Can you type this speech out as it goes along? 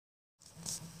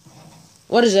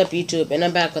What is up, YouTube? And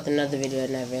I'm back with another video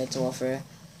in Advanced Warfare.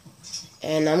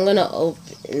 And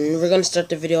we're gonna start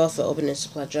the video off with opening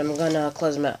supply drop. I'm gonna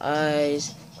close my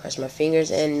eyes, cross my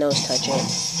fingers, and nose touch it.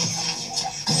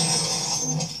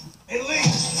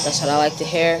 That's what I like to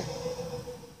hear.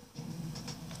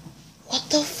 What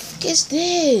the fuck is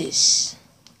this?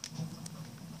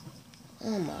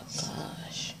 Oh my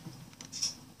gosh.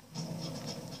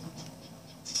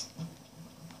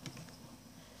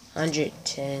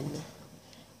 $110.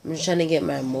 I'm just trying to get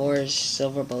my Moores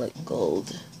Silver Bullet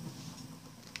Gold.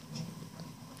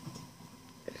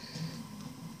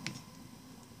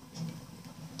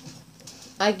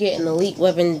 I get an elite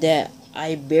weapon that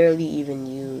I barely even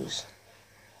use.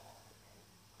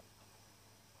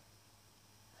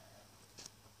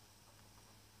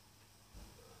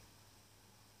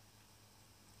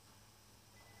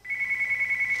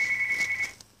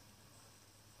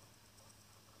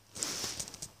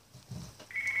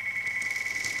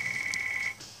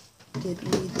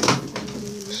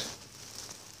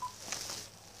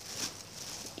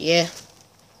 Yeah.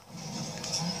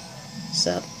 What's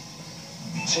up?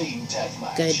 Team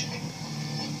deathmatch. Good.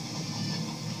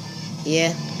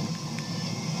 Yeah.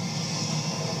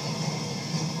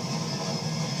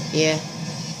 Yeah.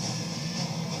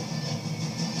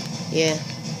 Yeah.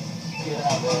 Get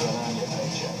out there and earn your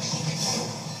paychecks.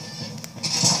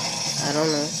 I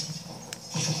don't know.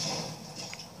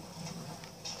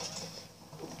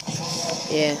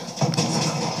 Yeah.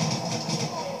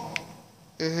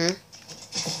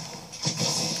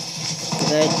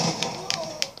 Good.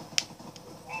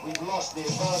 We've lost the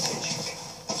advantage.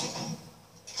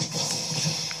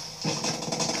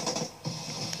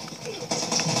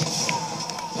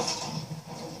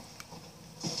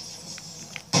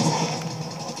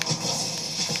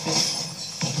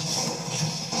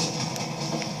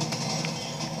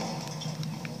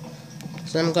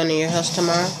 So I'm going to your house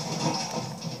tomorrow?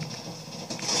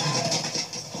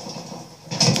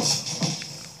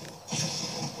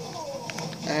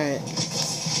 Alright.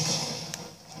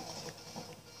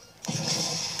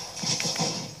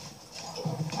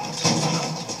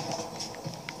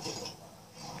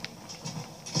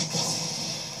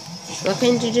 Why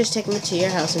can't you just take me to your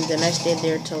house and then I stay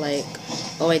there till like...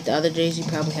 Oh wait, the other days you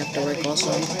probably have to work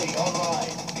also.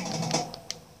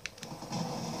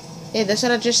 Yeah, that's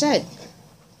what I just said.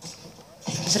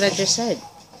 That's what I just said.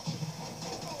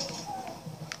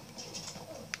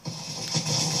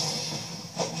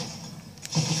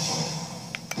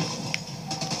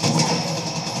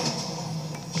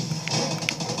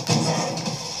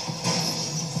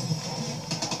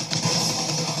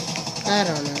 I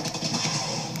don't know.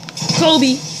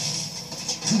 Kobe!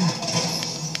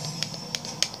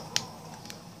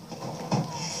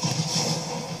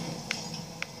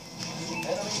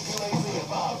 Enemy UAV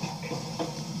above.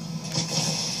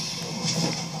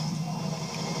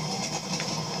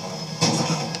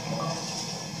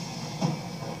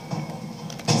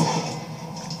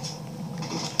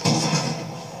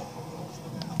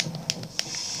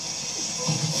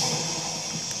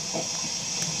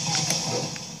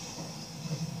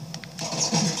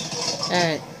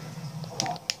 Alright.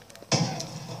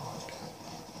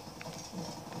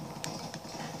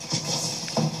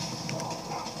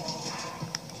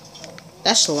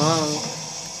 That's long.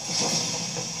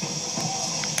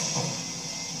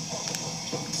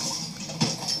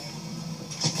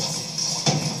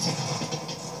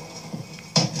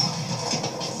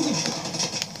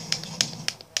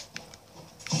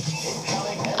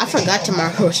 I forgot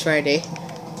tomorrow was Friday.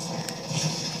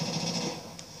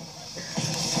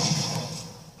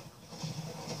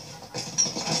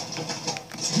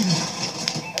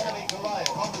 Enemy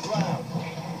Goliath on the ground.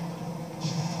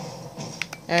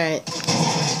 Alright.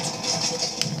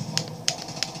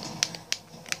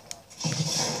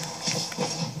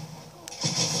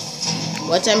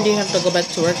 What time do you have to go back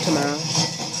to work tomorrow?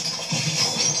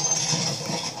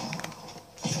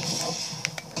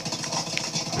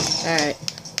 Alright.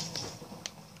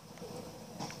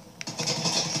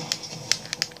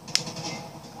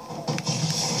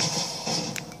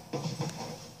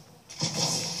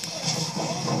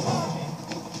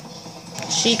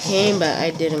 She came, but I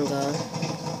didn't go.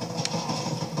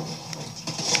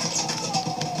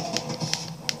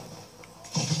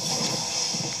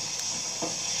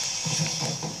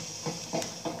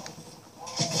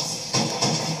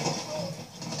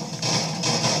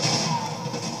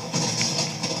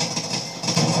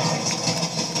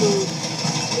 We're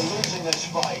losing this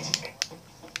fight.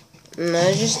 No,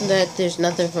 it's just that there's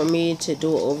nothing for me to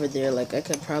do over there. Like, I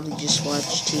could probably just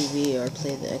watch TV or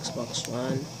play the Xbox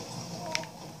One.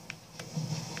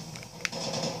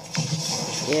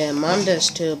 Yeah, mom does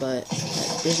too, but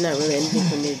there's not really anything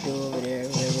for me to do over there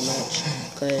very much,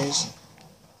 because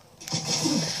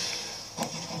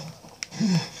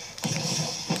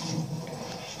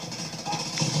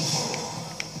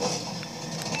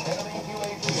Enemy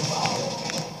UAV above.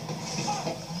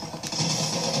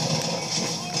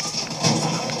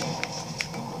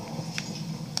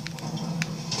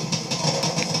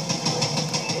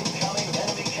 Incoming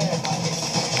enemy care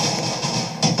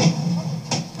package.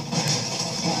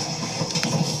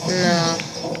 no.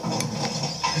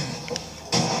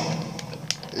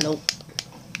 Nope.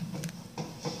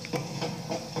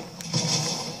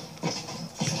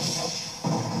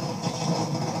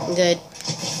 Good.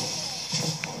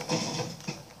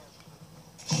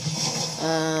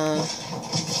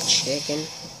 Chicken.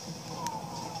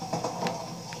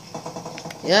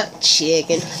 Yep,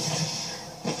 chicken.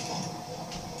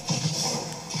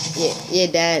 Yeah,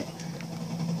 Dad.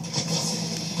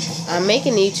 I'm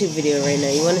making a YouTube video right now.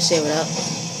 You want to save it up?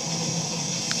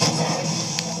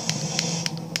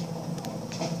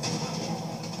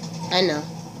 I know.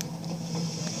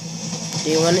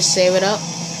 Do you want to save it up?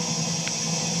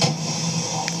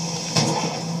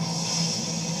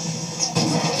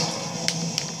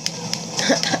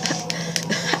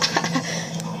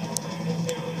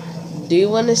 Do you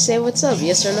want to say what's up?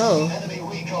 Yes or no? Enemy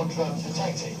recon drone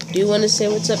detected. Do you want to say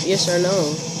what's up? Yes or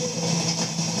no?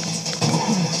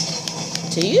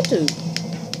 To YouTube.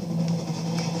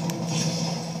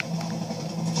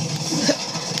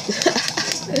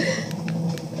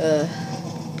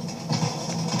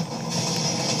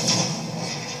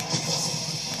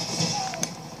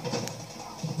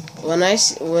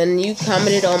 When you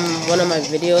commented on one of my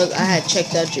videos, I had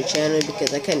checked out your channel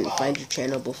because I couldn't find your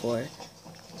channel before.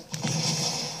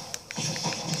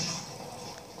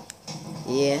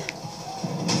 Yeah.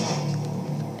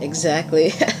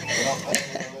 Exactly. We're not playing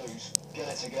to lose. Get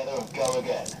it together and go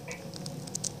again.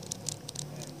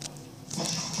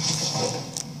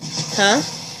 Huh?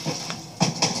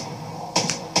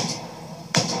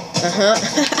 Uh-huh.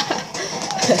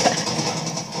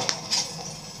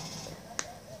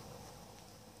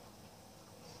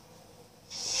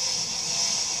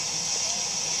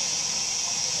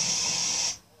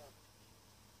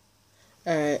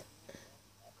 Alright.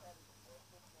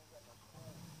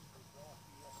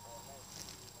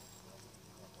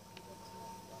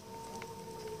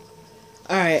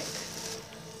 Alright.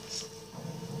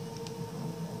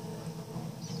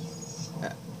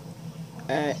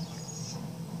 Alright.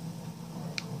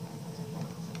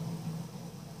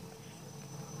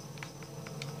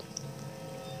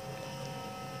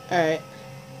 Alright.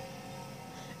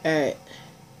 Alright.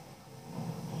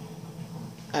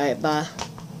 Alright, bye.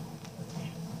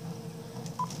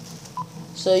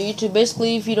 So YouTube,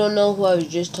 basically, if you don't know who I was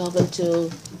just talking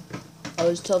to, I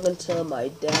was talking to my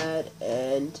dad,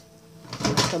 and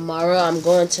tomorrow I'm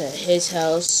going to his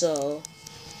house, so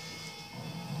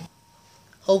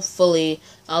hopefully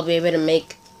I'll be able to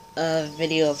make a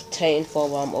video of Titanfall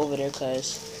while I'm over there,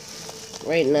 because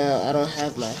right now I don't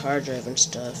have my hard drive and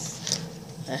stuff.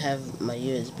 I have my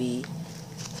USB,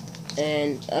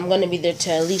 and I'm going to be there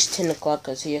till at least 10 o'clock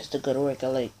because he has to go to work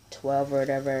at like 12 or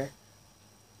whatever.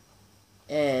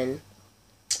 And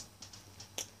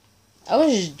I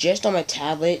was just on my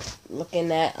tablet looking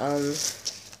at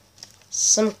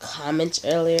some comments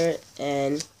earlier,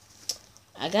 and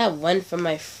I got one from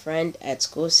my friend at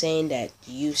school saying that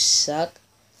you suck,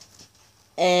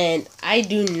 and I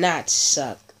do not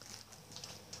suck.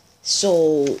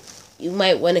 So you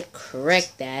might want to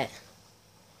correct that,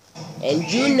 and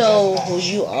you know who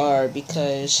you are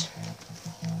because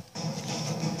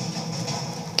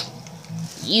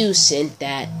you sent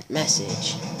that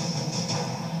message.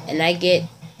 And I get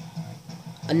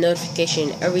a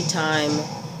notification every time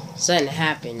something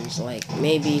happens, like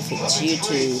maybe if it's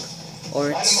YouTube,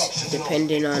 or it's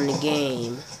depending on the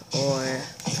game, or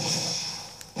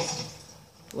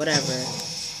whatever,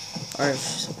 or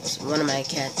if one of my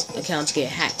accounts get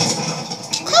hacked.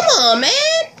 Come on,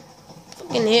 man!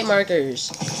 Fucking hit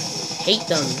markers. Hate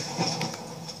them.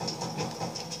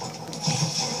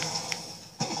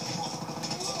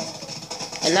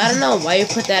 And I don't know why you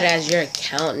put that as your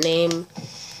account name.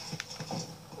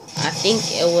 I think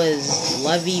it was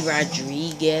Lovey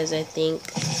Rodriguez, I think.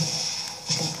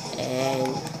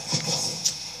 And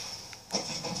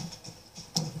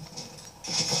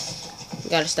you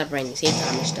gotta stop writing these hate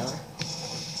comments though.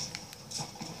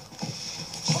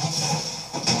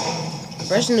 The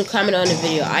person who commented on the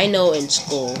video, I know in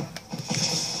school.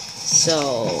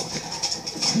 So,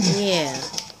 yeah.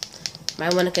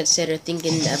 Might want to consider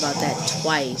thinking about that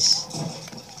twice.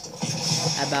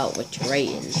 About what you're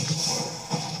writing.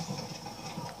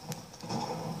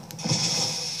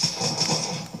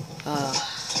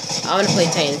 I want to play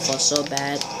Titanfall so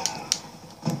bad.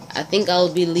 I think I'll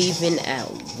be leaving at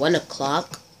 1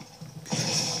 o'clock.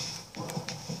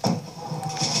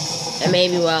 And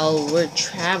maybe while we're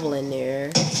traveling there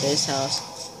to his house,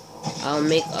 I'll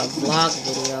make a vlog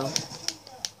video.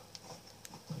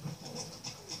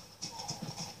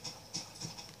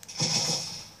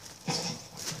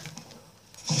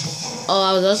 Oh,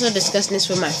 I was also discussing this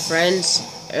with my friends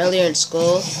earlier in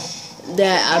school,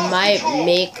 that I might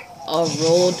make a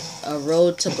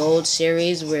road to gold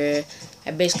series where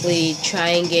I basically try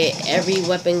and get every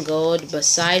weapon gold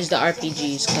besides the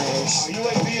RPGs, cause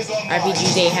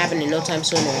RPGs ain't happening no time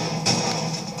sooner.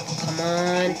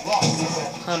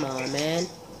 Come on, man.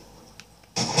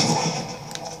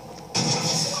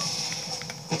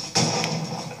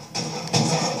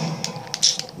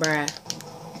 Bruh.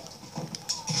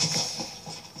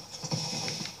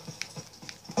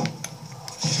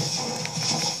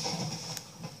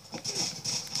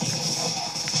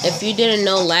 If you didn't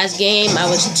know, last game I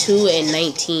was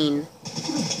 2-19.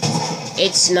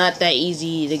 It's not that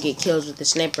easy to get kills with the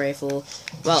sniper rifle,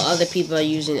 while other people are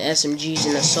using SMGs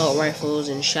and assault rifles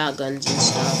and shotguns and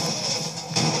stuff.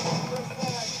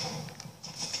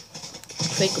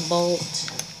 Quick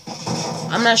bolt.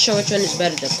 I'm not sure which one is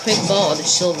better, the quick bolt or the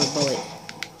silver bullet.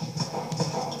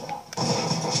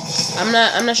 I'm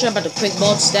not sure about the quick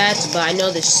bolt stats, but I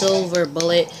know the silver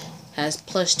bullet has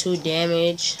 +2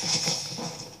 damage.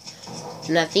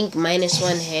 And I think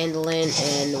 -1 handling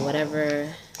and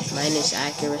whatever minus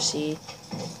accuracy.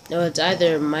 No, it's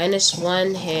either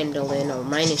 -1 handling or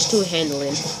 -2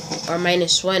 handling, or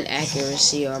 -1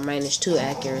 accuracy or -2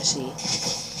 accuracy.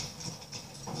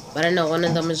 But I know one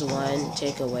of them is 1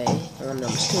 takeaway and one of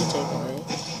them is 2 takeaway.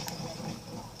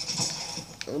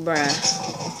 Bruh.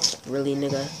 Really,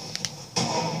 nigga?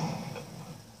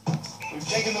 We've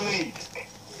taken the lead.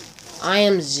 I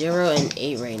am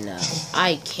 0-8 right now.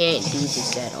 I can't do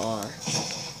this at all.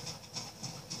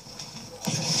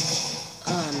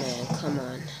 Oh man, come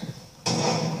on.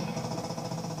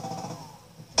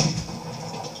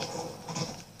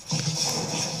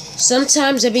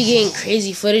 Sometimes I be getting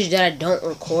crazy footage that I don't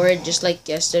record, just like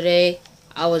yesterday.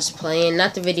 I was playing,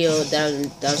 not the video that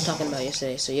I was talking about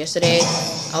yesterday. So yesterday,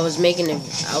 I wasn't making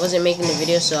the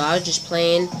video, so I was just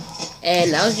playing,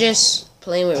 and I was just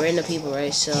playing with random people,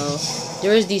 right? So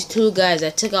there was these 2 guys.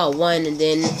 I took out one, and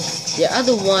then the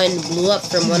other one blew up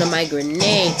from one of my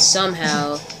grenades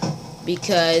somehow,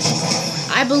 because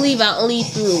I believe I only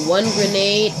threw 1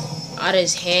 grenade out of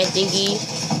his hand thingy,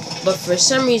 but for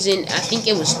some reason I think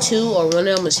it was 2, or one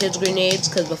of them was his grenades,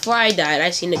 because before I died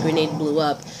I seen the grenade blew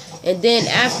up, and then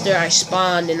after I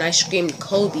spawned and I screamed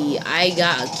Kobe, I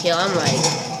got a kill. I'm like,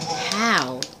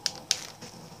 how?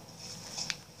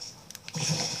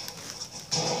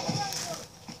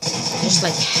 Just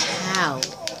like, how?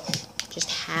 Just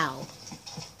how?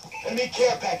 Enemy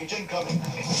care package incoming.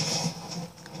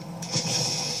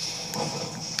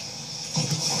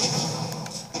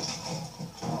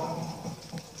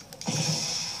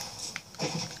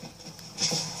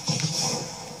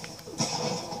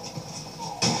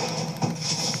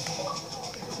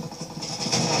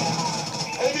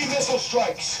 Enemy missile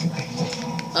strikes.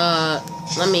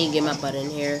 Let me get my butt in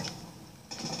here.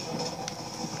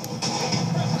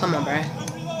 Come on, bruh.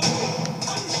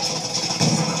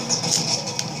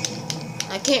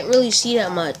 I can't really see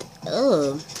that much.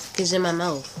 Oh, it's in my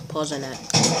mouth. Pause on that.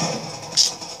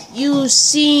 You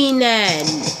seen that?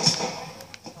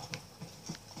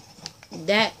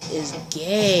 That is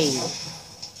gay.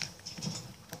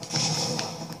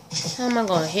 How am I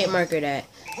gonna hit marker that?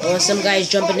 Or when some guy's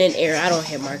jumping in air, I don't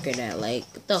hit marker that. Like,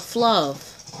 the fluff.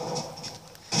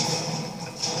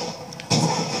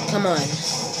 Come on.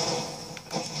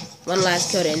 One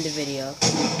last kill to end the video.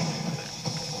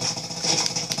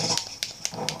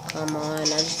 Come on, I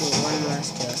just need one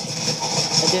last kill.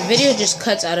 If the video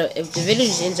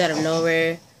just ends out of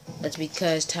nowhere, that's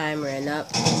because time ran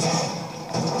up.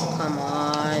 Come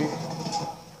on.